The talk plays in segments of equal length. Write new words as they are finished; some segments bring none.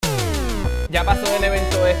ya pasó el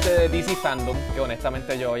evento este de DC Fandom, que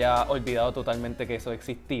honestamente yo había olvidado totalmente que eso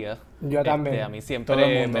existía. Yo también. A mí Todo el siempre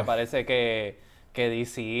mundo. me parece que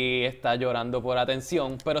DC está llorando por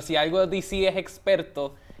atención, pero si algo DC es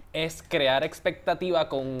experto es crear expectativa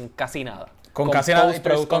con casi nada. Con casi nada y posters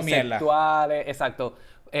productos mierda. conceptuales, exacto.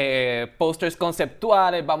 Posters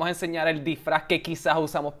conceptuales, vamos a enseñar el disfraz que quizás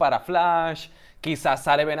usamos para Flash, quizás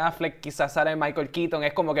sale Ben Affleck, quizás sale Michael Keaton,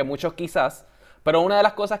 es como que muchos quizás. Pero una de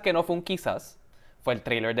las cosas que no fue un quizás fue el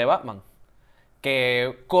trailer de Batman.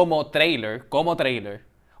 Que como trailer,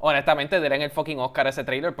 honestamente denle el fucking Oscar a ese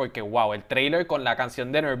trailer porque wow, el trailer con la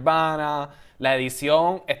canción de Nirvana, la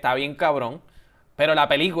edición está bien cabrón. Pero la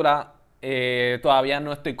película todavía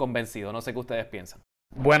no estoy convencido, no sé qué ustedes piensan.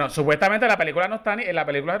 Bueno, supuestamente la película no está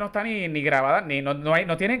ni grabada,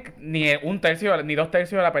 no tienen ni un tercio, ni dos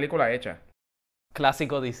tercios de la película hecha.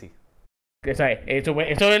 Clásico DC. Eso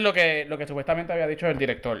es lo que supuestamente había dicho el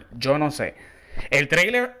director. Yo no sé. El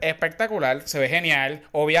trailer es espectacular, se ve genial.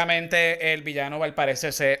 Obviamente el villano al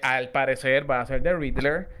parecer va a ser The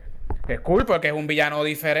Riddler. Que es cool porque es un villano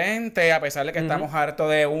diferente, a pesar de que estamos hartos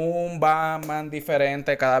de un Batman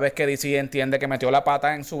diferente cada vez que DC entiende que metió la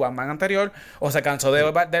pata en su Batman anterior o se cansó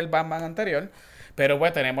del Batman anterior. Pero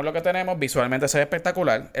pues tenemos lo que tenemos, visualmente se ve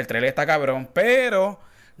espectacular, el trailer está cabrón, pero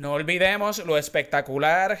no olvidemos lo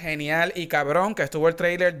espectacular, genial y cabrón que estuvo el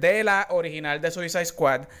trailer de la original de Suicide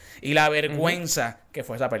Squad y la vergüenza que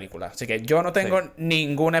fue esa película. Así que yo no tengo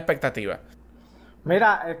ninguna expectativa.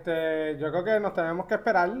 Mira, yo creo que nos tenemos que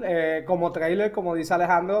esperar. Como trailer, como dice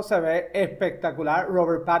Alejandro, se ve espectacular.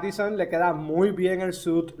 Robert Pattinson le queda muy bien el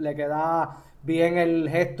suit, le queda bien el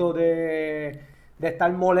gesto de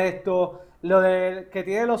estar molesto. Lo de que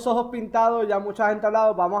tiene los ojos pintados, ya mucha gente ha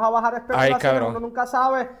hablado. Vamos a bajar especulaciones, uno nunca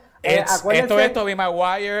sabe. Esto es Tobey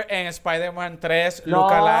Maguire en Spider-Man 3, No,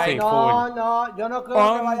 Lookalike. no, yo no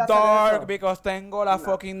creo que vaya a hacer Dark, eso. because tengo la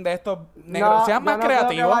fucking de estos negros. Sean más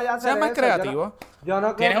creativos, sean más creativos. Yo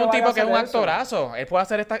no creo Tienes que un vaya tipo a que es un hacer eso. actorazo.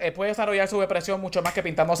 Él puede desarrollar su depresión mucho más que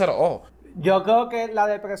pintándose los ojos. Yo creo que la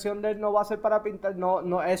depresión de él no va a ser para pintar,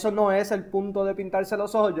 no, eso no es el punto de pintarse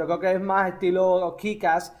los ojos. Yo creo que es más estilo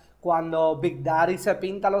Kick-Ass, cuando Big Daddy se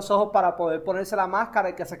pinta los ojos para poder ponerse la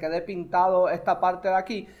máscara y que se quede pintado esta parte de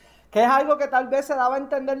aquí. Que es algo que tal vez se daba a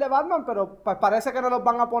entender de Batman, pero pues parece que no los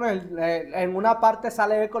van a poner. En una parte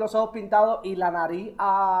sale él con los ojos pintados y la nariz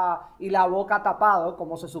y la boca tapado,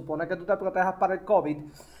 como se supone que tú te protejas para el COVID.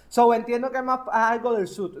 So, entiendo que es más algo del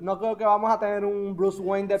suit. No creo que vamos a tener un Bruce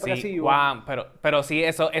Wayne depresivo. Sí, Juan, pero sí,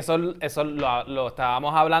 eso lo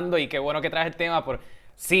estábamos hablando y qué bueno que traes el tema.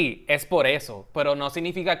 Sí, es por eso, pero no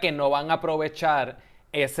significa que no van a aprovechar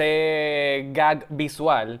ese gag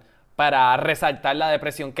visual para resaltar la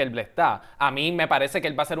depresión que él está. A mí me parece que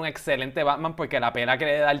él va a ser un excelente Batman porque la pela que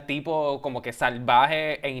le da al tipo como que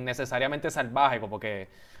salvaje e innecesariamente salvaje, como que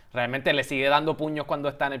realmente le sigue dando puños cuando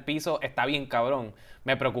está en el piso, está bien cabrón.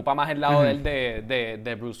 Me preocupa más el lado de él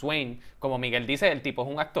de Bruce Wayne. Como Miguel dice, el tipo es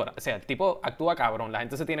un actor. O sea, el tipo actúa cabrón. La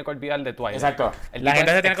gente se tiene que olvidar de Twilight. Exacto. El La tipo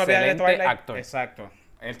gente es se tiene que olvidar de excelente Twilight. actor. Exacto.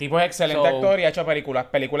 El tipo es excelente actor y ha hecho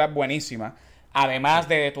películas buenísimas. Además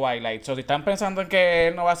de Twilight. Si están pensando en que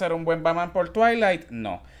él no va a ser un buen Batman por Twilight,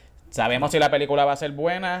 no. Sabemos si la película va a ser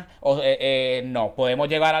buena o no. Podemos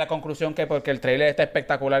llegar a la conclusión que porque el trailer está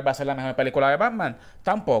espectacular va a ser la mejor película de Batman.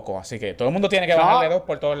 Tampoco. Así que todo el mundo tiene que bajarle dos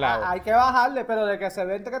por todos lados. Hay que bajarle, pero de que se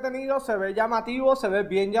ve entretenido, se ve llamativo, se ve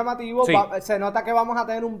bien llamativo. Sí. Se nota que vamos a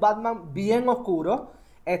tener un Batman bien oscuro.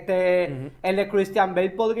 El de Christian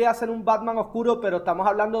Bale podría ser un Batman oscuro, pero estamos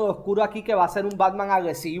hablando de oscuro aquí que va a ser un Batman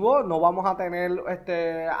agresivo. No vamos a tener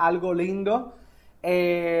algo lindo.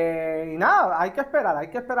 Y nada, hay que esperar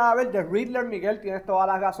a ver. The Riddler, Miguel, tienes toda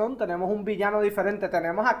la razón. Tenemos un villano diferente,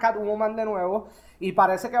 tenemos a Catwoman de nuevo y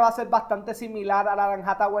parece que va a ser bastante similar a la Anne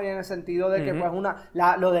Hathaway en el sentido de que pues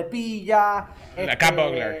lo de pilla, La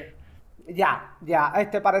Catburglar. Ya,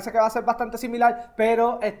 parece que va a ser bastante similar,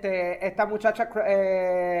 pero esta muchacha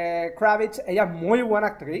Kravitz, ella es muy buena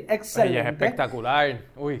actriz, excelente. Ella es espectacular,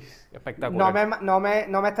 espectacular. No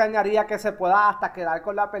me extrañaría que se pueda hasta quedar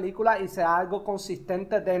con la película y sea algo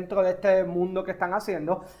consistente dentro de este mundo que están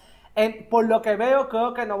haciendo. Por lo que veo,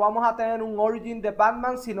 creo que no vamos a tener un origin de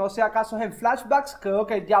Batman, si no sea acaso en flashbacks. Creo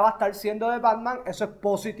que ya va a estar siendo de Batman. Eso es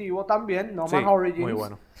positivo también, no más origins. Muy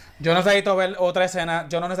bueno. Yo no necesito ver otra escena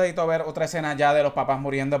ya de los papás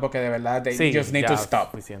muriendo porque de verdad they just need to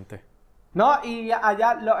stop. Suficiente. No, y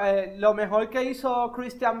allá lo mejor que hizo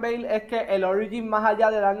Christian Bale es que el origin, más allá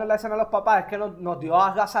de darnos la escena a los papás, es que nos dio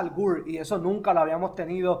a Ra's al Ghul, y eso nunca lo habíamos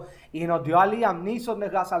tenido, y nos dio a Liam Neeson de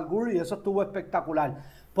Ra's al Ghul, y eso estuvo espectacular.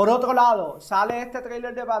 Por otro lado, sale este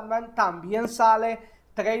tráiler de Batman, también sale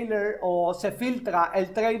trailer o se filtra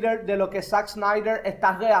el trailer de lo que Zack Snyder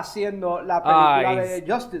está rehaciendo la película de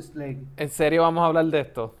Justice League. ¿En serio vamos a hablar de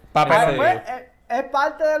esto? Papá, Pues, es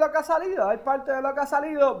parte de lo que ha salido, es parte de lo que ha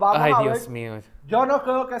salido. Vamos Ay, a ver. Dios mío. Yo no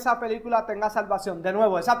creo que esa película tenga salvación. De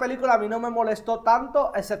nuevo, esa película a mí no me molestó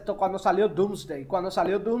tanto, excepto cuando salió Doomsday. Cuando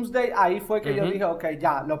salió Doomsday, ahí fue que yo dije, ok,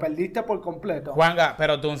 ya, lo perdiste por completo. Juanga,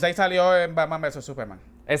 pero Doomsday salió en Batman vs Superman.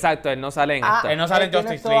 Exacto, él no sale en esta. Él no sale en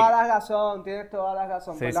Justice League. Tienes toda la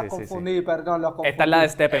razón. Sí, Pues las sí, confundí, perdón, los confundí. Esta es la de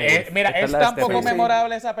Steppenwolf. Mira, Esta es la de tan poco Steppenwolf.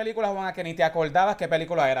 memorable esa película, Juanga, que ni te acordabas qué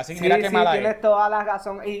película era. Así que mira qué sí, mala es. tienes toda la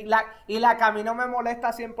razón. Y la que a mí no me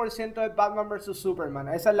molesta 100% es Batman vs Superman.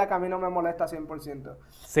 Esa es la que a mí no me molesta 100%.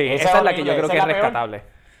 Sí, Esa esa es la que yo horrible, creo esa que es es la peor. rescatable.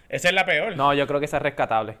 Esa es la peor. No, yo creo que esa es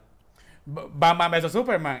rescatable. Batman vs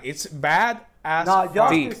Superman. It's bad as No, fuck.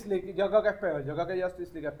 Justice League, yo creo que es peor. Yo creo que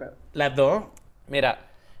Justice League es peor. Las dos. Mira,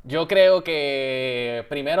 yo creo que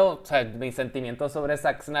primero, o sea, mis sentimientos sobre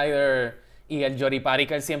Zack Snyder y el yoripari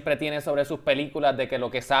que él siempre tiene sobre sus películas, de que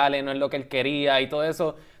lo que sale no es lo que él quería y todo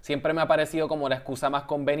eso, siempre me ha parecido como la excusa más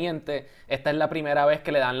conveniente. Esta es la primera vez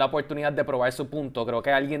que le dan la oportunidad de probar su punto. Creo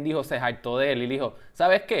que alguien dijo, se hartó de él y dijo,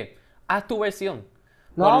 ¿sabes qué? Haz tu versión.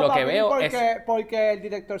 No, Por lo para que mí veo porque el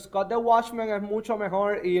director Scott de Watchmen es mucho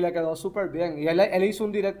mejor y le quedó súper bien. Y él hizo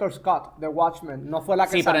un director Scott de Watchmen, no fue la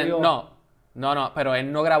que Sí, pero salió. no, pero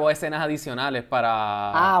él no grabó escenas adicionales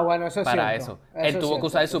Bueno, eso es para cierto. eso. Él tuvo que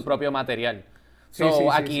usar su propio material. Sí, sí,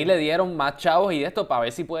 aquí sí. le dieron más chavos y esto para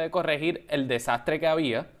ver si puede corregir el desastre que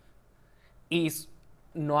había. Y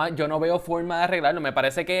yo no veo forma de arreglarlo. Me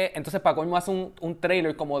parece que entonces para colmo hace un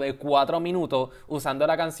trailer como de 4 minutos usando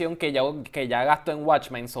la canción que ya gastó en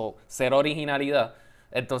Watchmen, cero originalidad.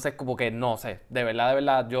 Entonces como que no sé, de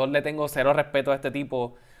verdad, yo le tengo cero respeto a este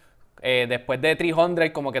tipo. Después de 300,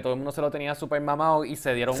 como que todo el mundo se lo tenía súper mamado y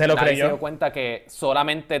Se lo nadie creyó. se dio cuenta que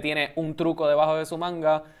solamente tiene un truco debajo de su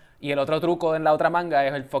manga y el otro truco en la otra manga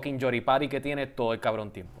es el fucking yoripari que tiene todo el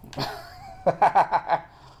cabrón tiempo.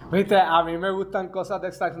 Viste, a mí me gustan cosas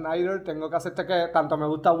de Zack Snyder. Tengo que aceptar que tanto me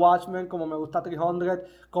gusta Watchmen, como me gusta 300,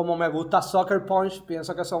 como me gusta Sucker Punch.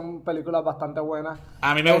 Pienso que son películas bastante buenas.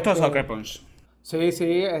 A mí me gustó Sucker Punch.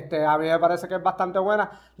 Sí, a mí me parece que es bastante buena.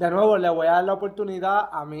 De nuevo, le voy a dar la oportunidad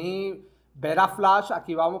a mí ver a Flash.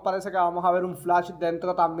 Aquí parece que vamos a ver un Flash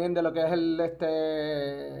dentro también de lo que es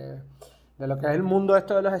de lo que es el mundo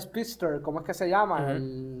esto de los Speedster. ¿Cómo es que se llama?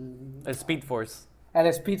 El Speed Force. El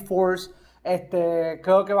Speed Force.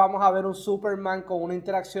 Creo que vamos a ver un Superman con una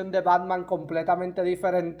interacción de Batman completamente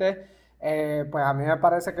diferente. Pues a mí me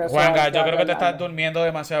parece que eso Juanga, hay yo creo que te arreglarlo. estás durmiendo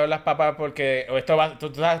demasiado en las papas porque tú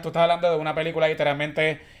estás hablando de una película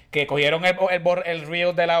literalmente que cogieron el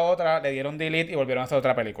reel de la otra, le dieron delete y volvieron a hacer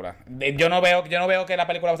otra película. Yo no veo que la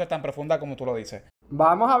película va a ser tan profunda como tú lo dices.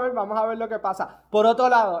 Vamos a ver lo que pasa. Por otro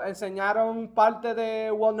lado, enseñaron parte de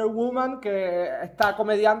Wonder Woman, que esta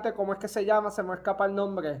comediante, ¿cómo es que se llama? Se me escapa el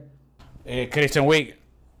nombre. Kristen Wiig.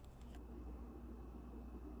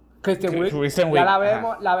 Kristen Wiig. Kristen Ya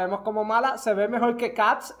Wiig, la vemos como mala. Se ve mejor que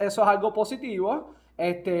Cats, eso es algo positivo.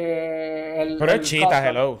 Pero es chita, custom.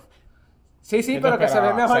 hello. Sí, Yo pero no que se ve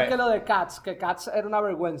esperaba, mejor sí. que lo de Cats, que Cats era una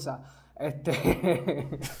vergüenza.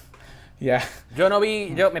 Ya. Yo no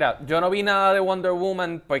vi nada de Wonder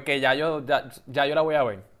Woman porque ya yo la voy a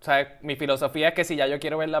ver. O sea, mi filosofía es que si ya yo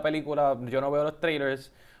quiero ver la película, yo no veo los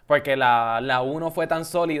trailers porque la 1 fue tan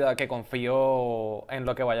sólida que confío en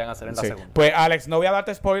lo que vayan a hacer en la Sí. segunda. Pues Alex, no voy a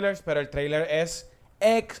darte spoilers, pero el trailer es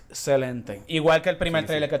excelente. Igual que el primer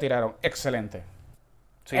trailer que tiraron. Excelente.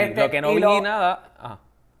 Sí, lo que no vi nada...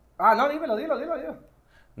 No, dilo.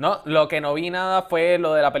 No, lo que no vi nada fue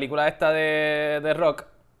lo de la película esta de Rock,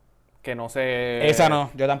 que no sé... Esa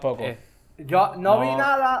no, yo tampoco. Yo no vi No.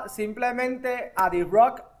 nada, simplemente a The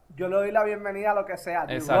Rock yo le doy la bienvenida a lo que sea.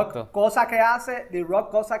 The Exacto. Rock, cosa que hace, The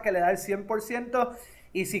Rock, cosa que le da el 100%.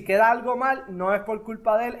 Y si queda algo mal, no es por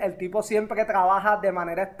culpa de él. El tipo siempre trabaja de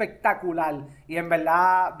manera espectacular. Y en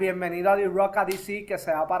verdad, bienvenido a The Rock a DC, que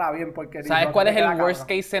sea para bien. Porque The ¿Sabes Rock cuál le es el queda worst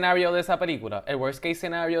cabrón. case scenario de esa película? El worst case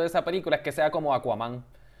scenario de esa película es que sea como Aquaman.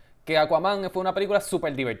 Que Aquaman fue una película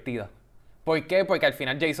súper divertida. ¿Por qué? Porque al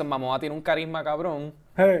final Jason Momoa tiene un carisma cabrón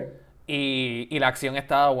Hey. y la acción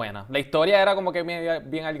estaba buena. La historia era como que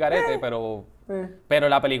bien al garete, pero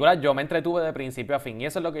la película yo me entretuve de principio a fin. Y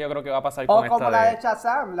eso es lo que yo creo que va a pasar O con como esta la de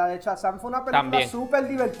Shazam. La de Shazam fue una película También. súper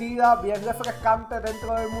divertida, bien refrescante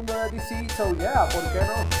dentro del mundo de DC. So yeah, ¿por qué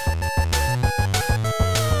no?